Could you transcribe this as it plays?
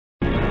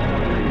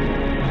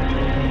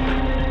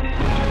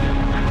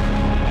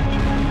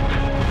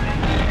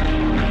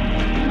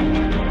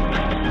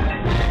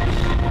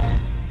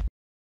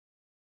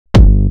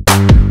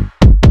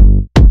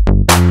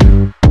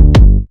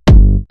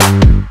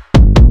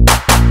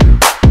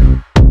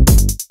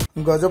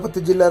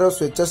गजपति जिलार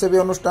स्वेच्छासेवी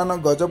अनुष्ठान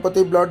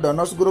Gajapati blood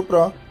donors group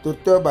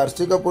तृतीय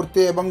वार्षिक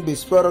पूर्ति एवं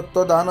विश्व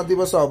रक्तदान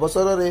दिवस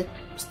अवसर में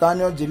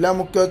स्थानीय जिला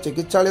मुख्य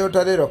चिकित्सालय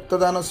ठारे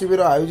रक्तदान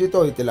शिविर आयोजित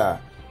होता।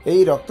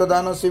 यह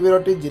रक्तदान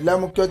शिविर जिला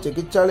मुख्य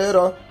चिकित्सालय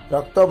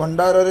रक्त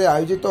भंडार में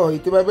आयोजित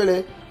होता बेले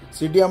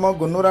सीडीएम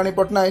गुन्नुराणी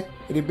पट्टनायक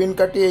रिबिन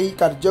काटी यह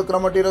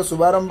कार्यक्रम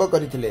शुभारंभ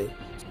करते।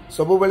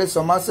 सबुबले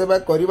समाजसेवा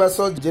करने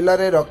सह जिले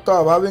में रक्त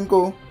अभावी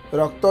को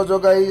रक्त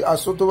जोगाई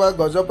आसुवा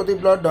गजपति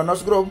ब्लड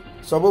डोनर्स ग्रुप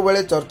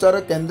सबुबले चर्चार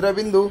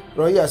केन्द्रबिंदु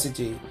रही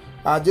आसी।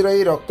 आज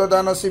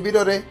रक्तदान शिविर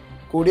में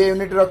 20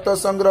 यूनिट रक्त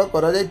संग्रह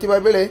करा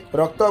बेले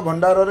रक्त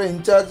भंडार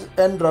इंचार्ज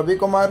एन रवि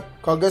कुमार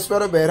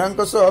खगेश्वर बेहरा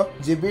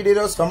सह जीबीडी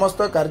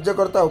समस्त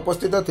कार्यकर्ता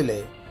उपस्थित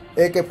थिले।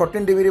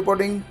 AK14 TV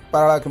reporting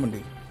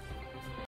पारालाखेमुंडी।